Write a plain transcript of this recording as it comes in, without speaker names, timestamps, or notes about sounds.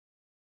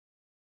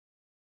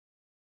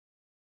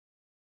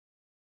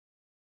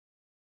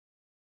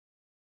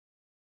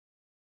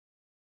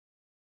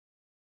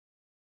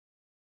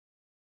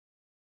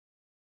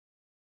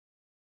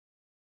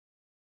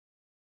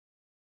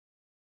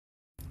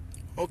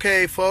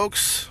Okay,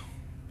 folks.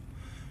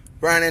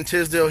 Brian and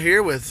Tisdale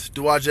here with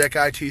Dowagiac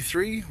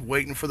IT3,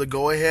 waiting for the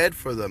go-ahead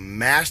for the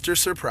master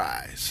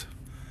surprise.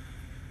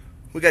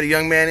 We got a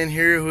young man in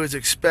here who is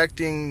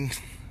expecting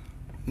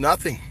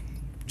nothing.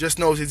 Just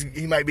knows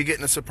he might be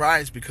getting a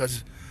surprise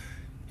because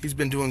he's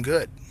been doing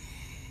good.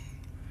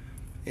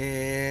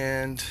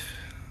 And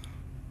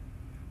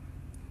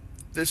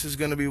this is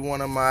going to be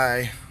one of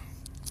my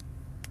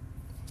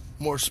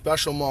more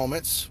special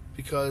moments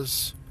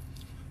because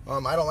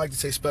I don't like to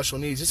say special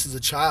needs. This is a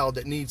child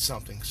that needs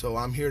something. So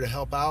I'm here to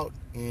help out,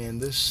 and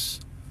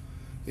this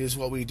is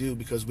what we do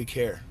because we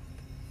care.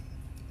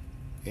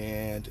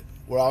 And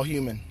we're all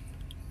human.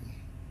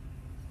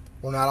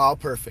 We're not all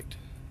perfect.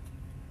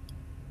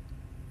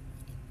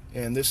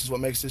 And this is what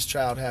makes this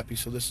child happy,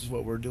 so this is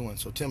what we're doing.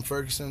 So Tim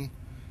Ferguson,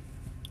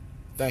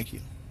 thank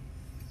you.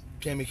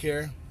 Tammy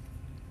Care,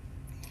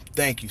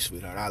 thank you,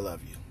 sweetheart. I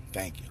love you.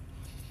 Thank you.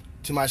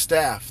 To my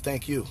staff,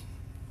 thank you.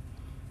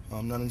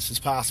 None of this is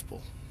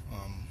possible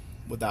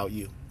without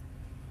you.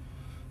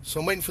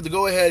 So I'm waiting for the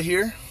go-ahead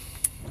here.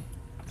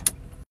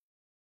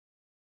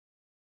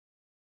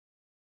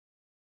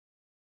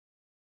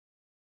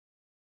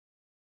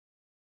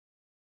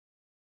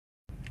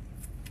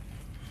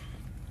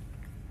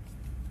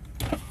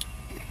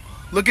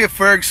 Look at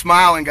Ferg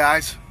smiling,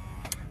 guys.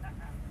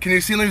 Can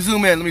you see? Let me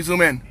zoom in. Let me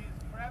zoom in. He's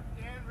prepped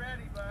and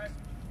ready, bud.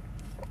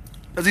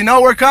 Does he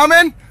know we're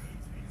coming?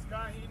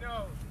 He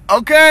knows.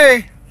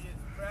 Okay. He is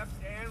prepped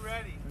and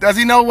ready. Does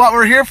he know what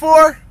we're here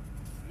for?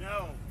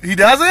 No. He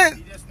doesn't?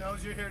 He just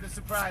knows you're here to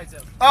surprise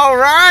him. All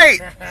right.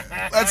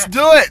 Let's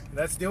do it.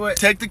 Let's do it.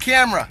 Take the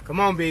camera. Come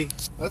on, B.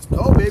 Let's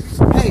go, baby.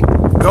 Hey,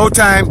 Go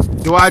time.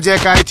 Dowagiac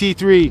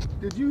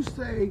IT3. did you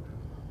say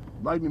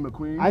Lightning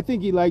McQueen? I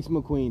think he likes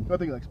McQueen. I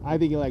think he likes. I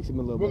think he likes him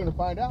a little We're bit. gonna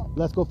find out.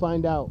 Let's go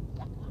find out.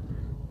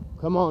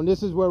 Come on,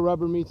 this is where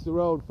rubber meets the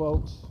road,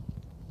 folks.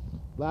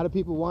 A lot of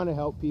people want to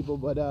help people,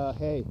 but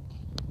hey,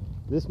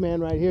 this man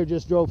right here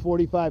just drove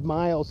 45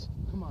 miles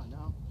Come on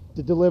now.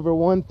 to deliver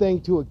one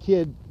thing to a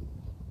kid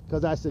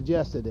because I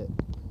suggested it.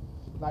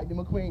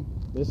 Lightning McQueen.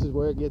 This is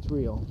where it gets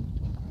real.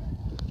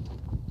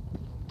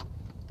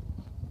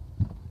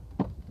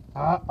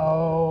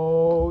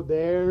 Uh-oh,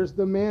 there's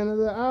the man of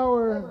the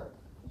hour.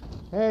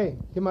 Hey,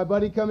 can my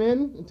buddy come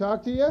in and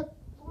talk to you?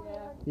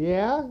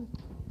 Yeah?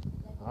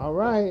 All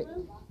right.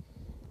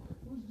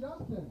 Who's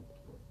Justin?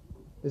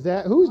 Is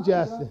that, who's Hi,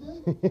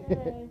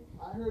 Justin?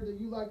 I heard that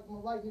you like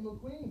Lightning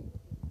McQueen.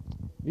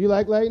 You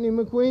like Lightning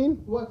McQueen?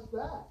 What's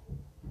that?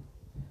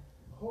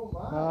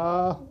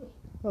 Oh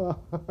my.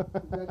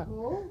 Is that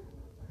cool?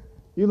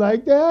 You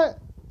like that?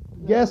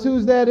 Guess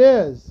whose that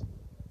is?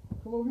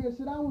 Come over here and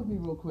sit down with me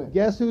real quick.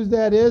 Guess whose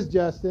that is,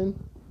 Justin?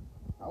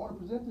 I want to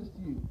present this to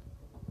you.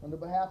 On the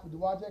behalf of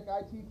Dowagiac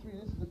IT3,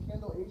 this is a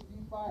Kindle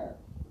HD Fire.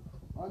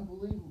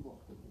 Unbelievable.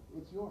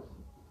 It's yours.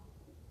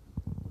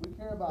 We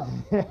care about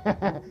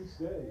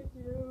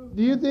it.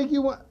 Do you think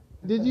you want?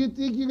 Did you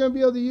think you're gonna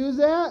be able to use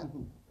that?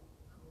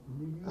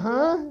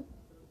 Huh?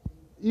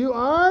 You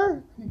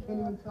are? You can't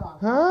even talk.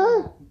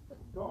 Huh?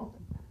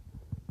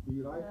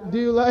 Do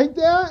you like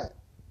that?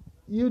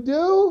 You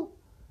do?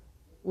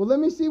 Well, let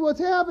me see what's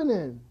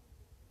happening.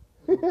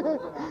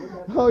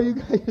 Oh, you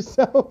got your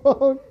cell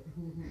phone?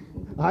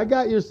 I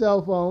got your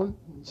cell phone.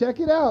 Check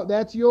it out.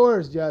 That's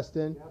yours,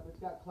 Justin. Yep, it's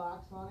got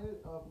clocks on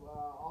it of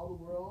all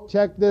the world.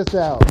 Check this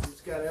out. It's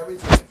got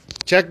everything.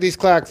 Check these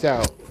clocks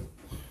out.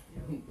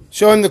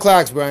 Show him the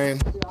clocks, Brian.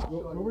 Yeah, I'll show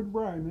Go you. with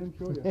Brian, man.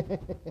 Show you.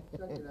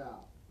 Check it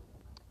out.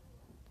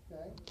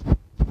 Okay?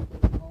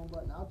 Hit the home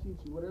button. I'll teach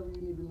you whatever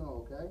you need to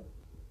know, okay?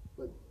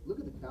 But look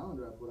at the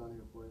calendar I put on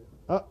here for you.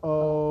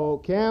 Uh-oh,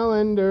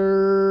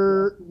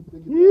 calendar.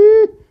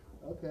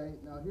 Okay,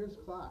 now here's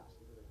clocks.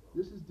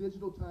 This is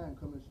digital time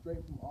coming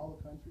straight from all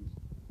the countries.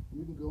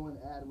 You can go and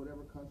add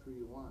whatever country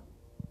you want.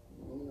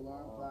 Any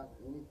alarm clock,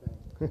 anything.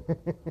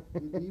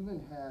 It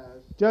even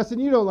has, Justin,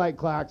 you don't like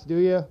clocks, do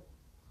you?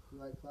 you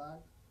like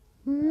clocks?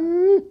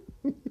 Hmm?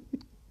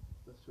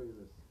 Let's show you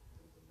this.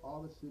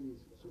 All the cities,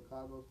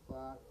 Chicago's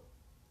clock.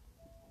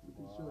 We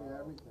can show you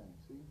everything,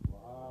 see?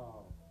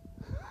 Wow.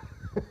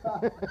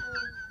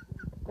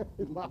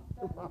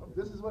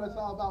 This is what it's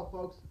all about,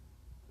 folks.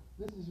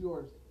 This is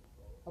yours.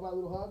 How about a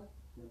little hug?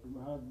 Give him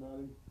a hug,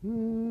 buddy.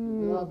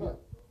 We love you.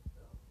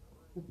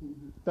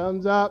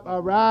 Thumbs up.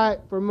 All right,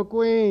 for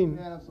McQueen.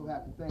 Man, I'm so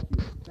happy. Thank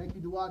you. Thank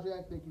you,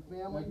 Dowagiac. Thank you,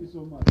 family. Thank you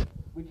so much.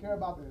 We care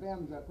about the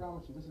families, I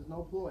promise you. This is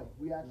no ploy.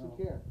 We actually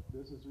No. care.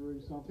 This is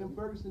really something. Tim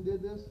Ferguson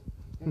did this,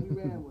 and we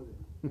ran with it.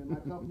 And my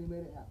company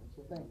made it happen.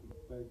 So thank you.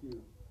 Thank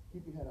you.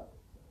 Keep your head up.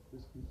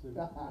 Just consider.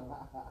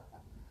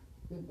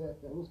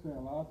 We'll spend a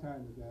lot of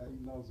time with that. He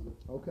loves it.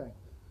 Okay.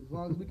 As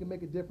long as we can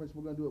make a difference,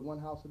 we're going to do it one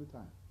house at a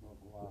time. Oh,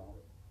 wow.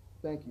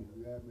 Thank you.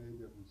 That made a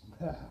difference.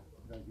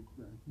 Thank you,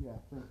 Frank. Yeah,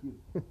 thank you.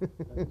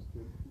 That was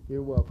good.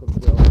 You're welcome,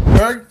 Joe.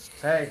 Berg,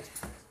 Hey,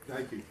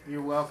 Thank you.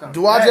 you're welcome.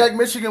 Dowagiac,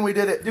 Michigan, we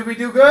did it. Did we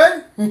do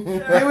good?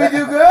 Did we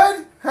do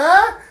good?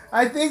 Huh?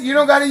 I think you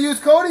don't got to use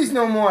Cody's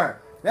no more.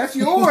 That's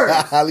yours.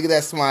 Look at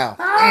that smile.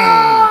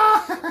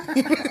 Ah!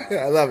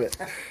 I love it.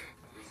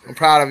 I'm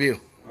proud of you.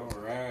 All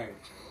right.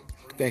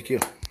 Thank you.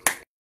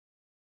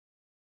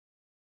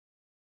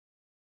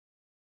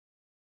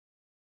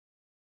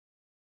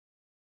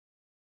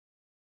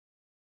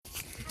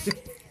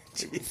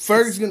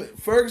 Ferg's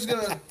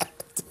gonna.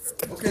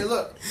 Okay,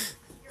 look.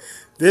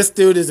 This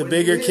dude is a When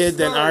bigger you hit kid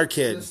than start, our it's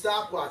kid. gonna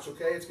stopwatch,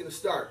 okay? It's gonna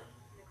start.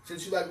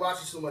 Since you like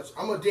watching so much,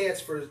 I'm gonna dance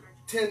for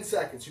 10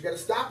 seconds. You gotta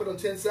stop it on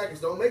 10 seconds.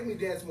 Don't make me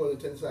dance more than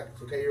 10 seconds.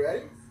 Okay, you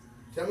ready?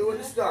 Tell me when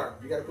to start.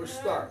 You gotta push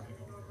start.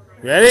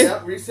 Ready?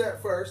 Yep,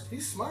 reset first.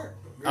 He's smart.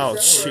 Reset Oh,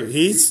 first. shoot.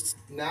 He's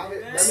Now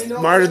let me know.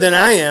 smarter than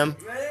I am.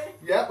 Ready?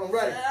 Yep, I'm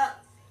ready.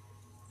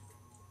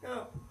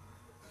 Go.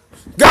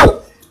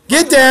 Go!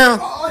 Get down!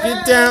 Oh, Get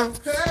hey, down!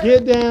 hey.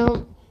 Get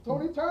down!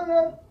 Tony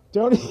Turner.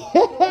 Tony,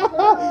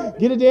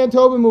 get a Dan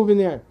Tobin move in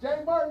there.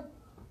 James Martin.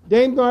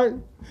 James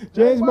Martin.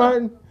 James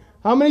Martin.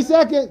 How many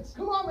seconds?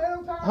 Come on, man.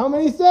 I'm tired. How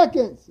many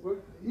seconds?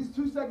 He's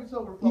 2 seconds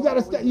over. You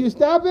gotta stop. You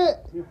stop it.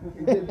 You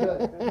did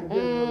good. You did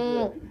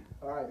real good.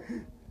 All right.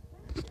 There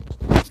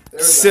we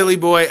go. Silly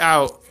boy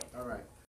out.